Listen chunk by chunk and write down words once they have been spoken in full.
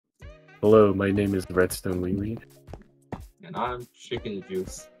Hello, my name is Redstone Lily. And I'm Chicken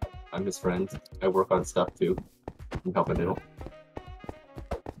Juice. I'm his friend. I work on stuff too. I'm helping him.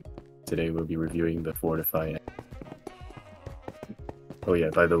 Today we'll be reviewing the Fortify app. Oh yeah,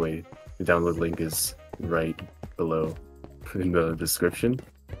 by the way, the download link is right below in the description,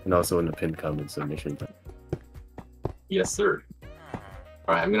 and also in the pinned comment submission. Yes, sir.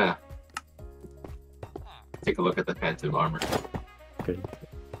 Alright, I'm gonna take a look at the Phantom armor. Okay.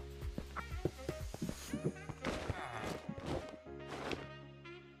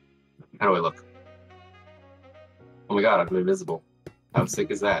 How do I look? Oh my god, I'm invisible. How sick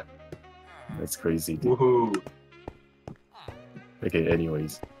is that? That's crazy, dude. Woohoo! Okay,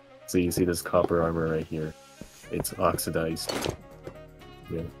 anyways. So you see this copper armor right here. It's oxidized.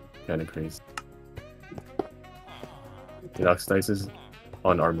 Yeah, kinda crazy. It oxidizes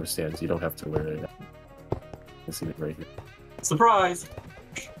on armor stands. You don't have to wear it. You can see it right here. Surprise!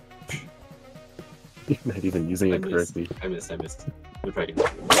 You're not even using it correctly. I missed. We'll try again.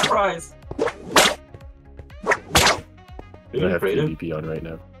 Surprise! I have PvP on right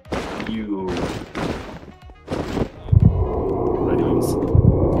now. You... Anyways,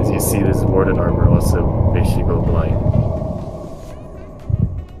 as you see, this warden armor also makes you go blind.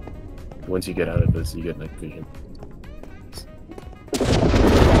 Once you get out of this, you get night vision.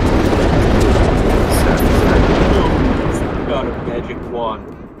 Got a magic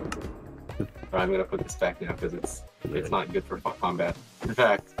wand. Alright, I'm gonna put this back now because it's not good for combat. In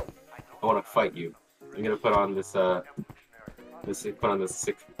fact, I want to fight you. I'm gonna put on this put on this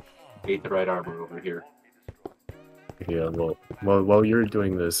 6th aetheryte armor over here. Yeah, well, while you're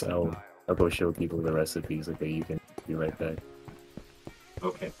doing this, I'll go show people the recipes. Okay, you can be right back.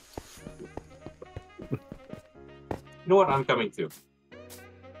 Okay. You know what? I'm coming too.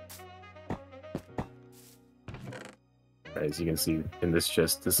 As you can see in this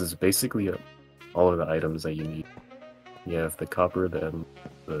chest, this is basically all of the items that you need. You have the copper, the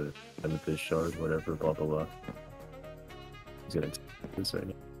amethyst shard, whatever, blah blah blah. He's gonna take this right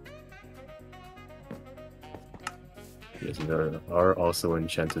now. Yes, there are also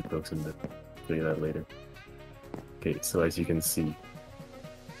enchanted books in the. I'll show you that later. Okay, so as you can see,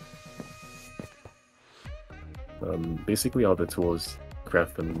 basically all the tools,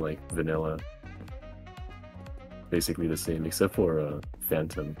 craft them like vanilla. Basically the same, except for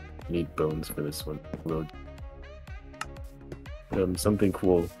Phantom. You need bones for this one. Load. Something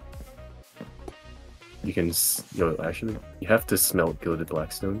cool. You can, actually, you have to smelt gilded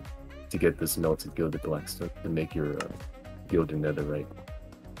blackstone to get this melted gilded blackstone to make your gilded netherite.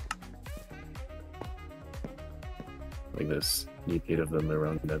 Like this. You need 8 of them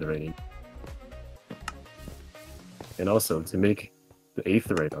around netherite. And also, to make the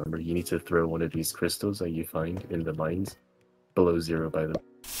aetheryte armor, you need to throw one of these crystals that you find in the mines, below 0 by the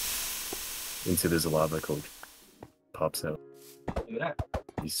into this lava code. Pops out. Look at that.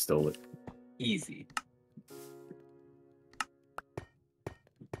 You stole it. Easy.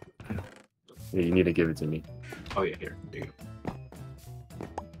 Yeah, you need to give it to me. Oh yeah, here. There you go.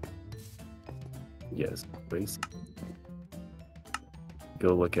 Yes, please.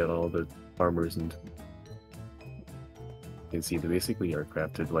 Go look at all the armors and you can see they basically are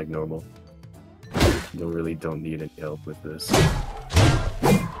crafted like normal. You really don't need any help with this.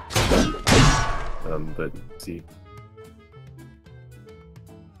 But see,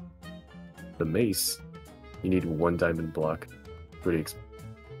 the mace, you need 1 diamond block. Pretty expensive.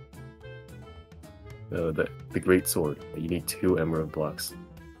 The great sword, you need 2 emerald blocks.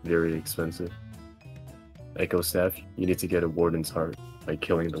 Very expensive. Echo staff, you need to get a warden's heart by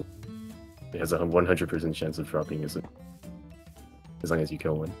killing the. It has a 100% chance of dropping as long as you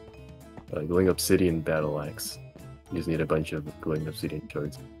kill one. Glowing obsidian battle axe. You just need a bunch of glowing obsidian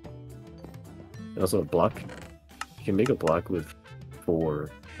shards. And also a block. You can make a block with 4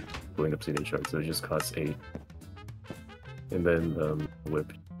 glowing obsidian shards, so it just costs 8. And then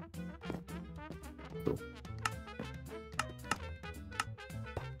whip. Cool.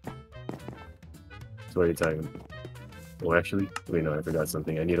 So what are you talking about? Oh, actually, wait, no, I forgot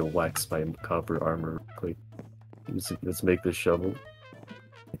something. I need a wax my copper armor. Click. Let's make this shovel.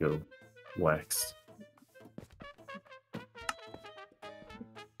 Go waxed.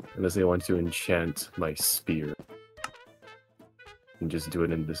 Unless I want to enchant my spear. And just do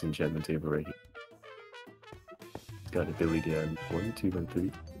it in this enchantment table right here. It's got ability on 1, 2, and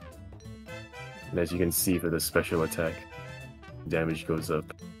 3. And as you can see for the special attack, damage goes up.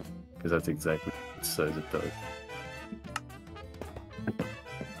 Because that's exactly what it says it does.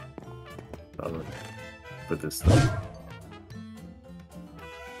 I'll put this stuff.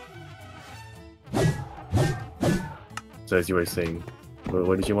 So as you were saying,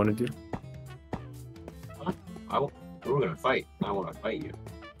 what did you want to do? We're gonna fight. I want to fight you.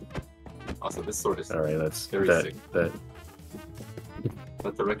 Also, this sword is Alright, that's very sick.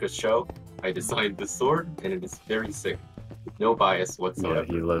 Let the record show. I designed this sword, and it is very sick. No bias whatsoever.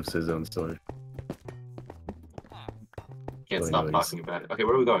 Yeah, he loves his own sword. Can't Well, stop anyways. talking about it. Okay,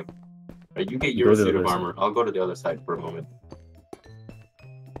 where are we going? Alright, you get You your go to suit the of other armor. I'll go to the other side for a moment.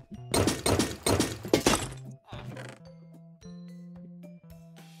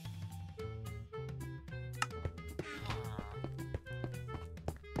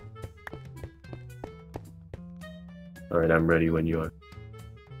 Alright, I'm ready when you are.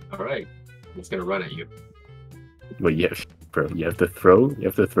 Alright, I'm just gonna run at you. But yeah, bro, you have to throw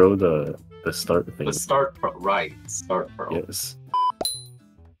the start thing. The start pro. Right, start pro. Yes.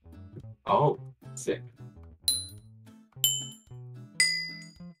 Oh, sick.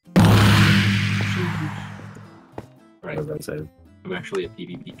 Right. Alright, so I'm actually a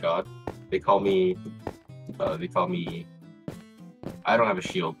PvP god. They call me. I don't have a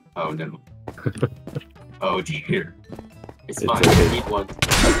shield. Oh no. Oh dear. It's fine. okay. I need one.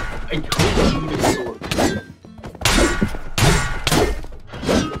 I don't need a sword.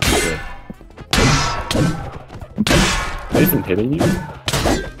 Are they even hitting you? Yeah.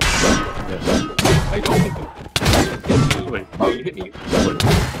 I don't think I'm. Hit me. Wait. Oh, you hit me. What?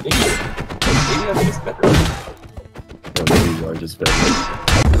 Maybe I'm just better. Or maybe you are just better.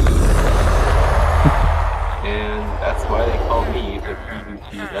 And that's why they call me the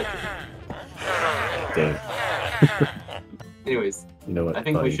PvP legend. Dang. Anyways, You know what? I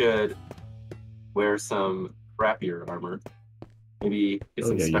think we Fine. should wear some crappier armor. Maybe get Oh,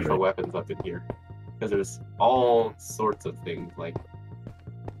 some yeah, you're special right. weapons up in here. Because there's all sorts of things like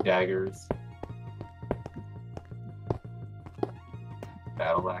daggers,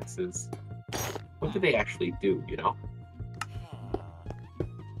 battle axes. What do they actually do, you know?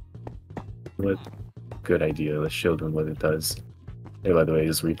 What? Good idea. Let's show them what it does. Hey, by the way,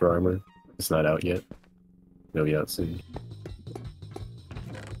 is Reaper armor? It's not out yet. It'll be out soon.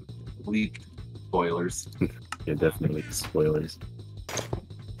 Leaked spoilers. Yeah, definitely. Spoilers.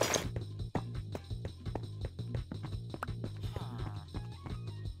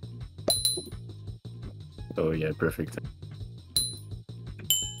 Oh yeah, perfect.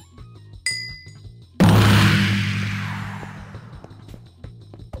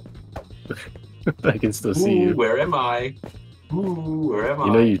 I can still see Ooh, you. where am I? Ooh, where am I?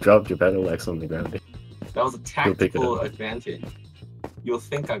 You know you dropped your battle axe on the ground. That was a pick it tactical up. advantage. You'll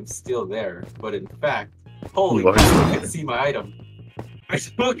think I'm still there, but in fact, holy You are crap, still you there. can see my item. I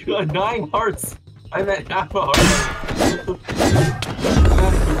took 9 hearts. I'm at half a heart.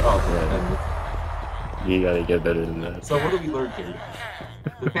 Oh, You gotta get better than that. so what do we learn here?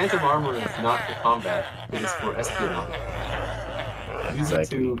 The phantom armor is not for combat, it is for espionage. Use it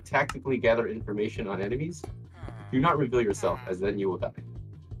Exactly. to tactically gather information on enemies. Do not reveal yourself, as then you will die.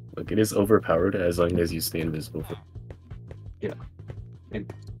 Look, it is overpowered as long as you stay invisible. And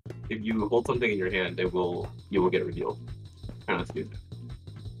if you hold something in your hand, you will get revealed. Try not to do that.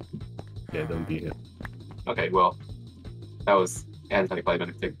 Yeah, don't beat it. Okay, well, that was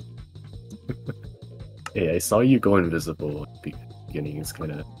anticlimactic. Hey, I saw you go invisible at the beginning. It's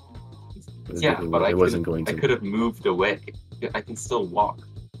kind of Yeah, but I wasn't going I to, could have moved away. I can still walk.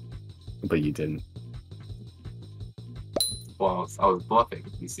 but you didn't. Well, I was bluffing,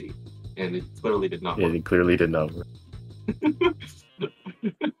 you see, and it clearly did not Yeah, work. it clearly did not work.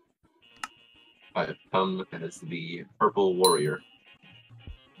 I have come as the purple warrior.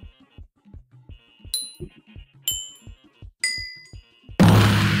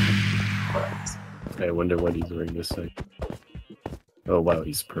 Alright, I wonder what he's wearing this time. Oh wow,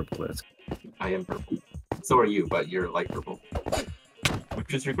 he's purple. That's I am purple. So are you, but you're light purple.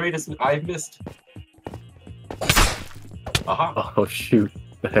 Which is your greatest I've missed. Aha! oh shoot!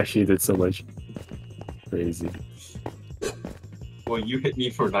 That actually did so much. Crazy. Well, you hit me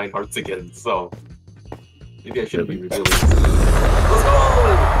for 9 hearts again, so maybe I shouldn't be Really? revealing this. Let's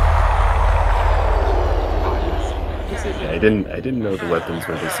go! Yeah, I didn't know the weapons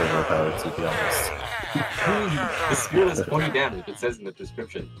were this overpowered, to be honest. The spear does 20 damage, it says in the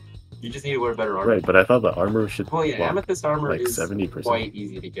description. You just need to wear better armor. Right, but I thought the armor should Well, yeah, block amethyst armor like is 70%. quite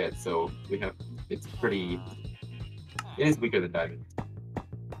easy to get, so it's pretty... It is weaker than diamond.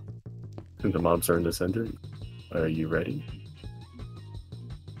 The mobs are in the center. Are you ready?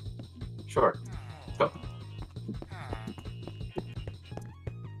 Sure. Let's go.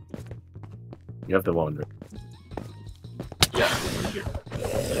 You have the wand, right? Yeah, right here.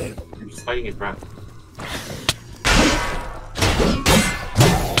 You're just fighting it round.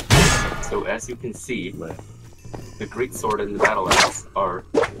 So as you can see, Right. the great sword and the battle axe are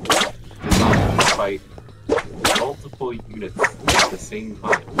designed to fight units at the same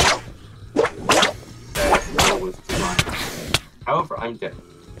time. That is what was designed. However, I'm dead.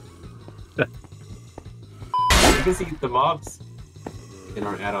 You can see the mobs in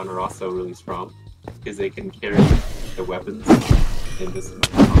our add-on are also really strong because they can carry the weapons in this.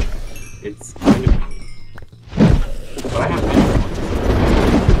 It's kind of funny. But I have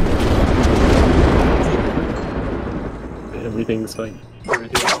Everything's fine.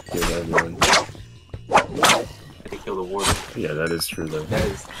 everything. Kill everyone. I can kill the warden. Yeah, that is true though. That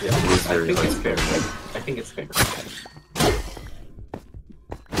is, yeah, It is I very think it's fair. unfair. I think it's fair.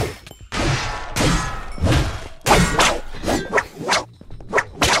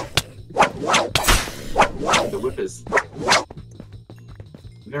 The whip is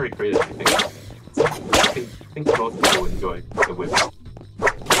very creative, I think. I think most people would enjoy the whip.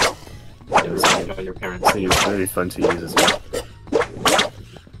 Enjoy your parents. I think it's very fun to use as well.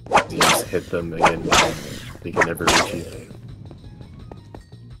 You just hit them again, they can never reach you.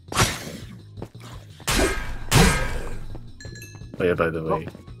 Oh yeah, by the way,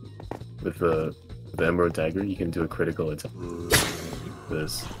 with the Emerald Dagger, you can do a critical attack.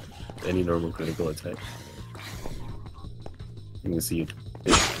 This, any normal critical attack. You can see it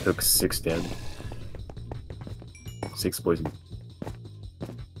took 6 damage. 6 poison.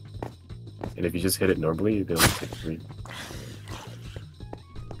 And if you just hit it normally, they only take 3.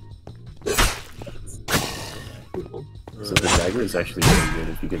 So the dagger is actually really good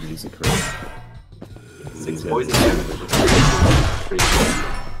if you can use it correctly. 6 poison damage. Pretty cool.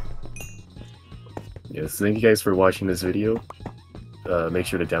 Yes, thank you guys for watching this video. Make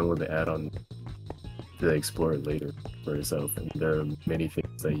sure to download the add-on to explore it later for yourself. And there are many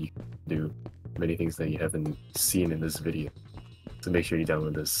things that you can do, many things that you haven't seen in this video. So make sure you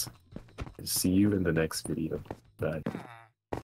download this. See you in the next video. Bye.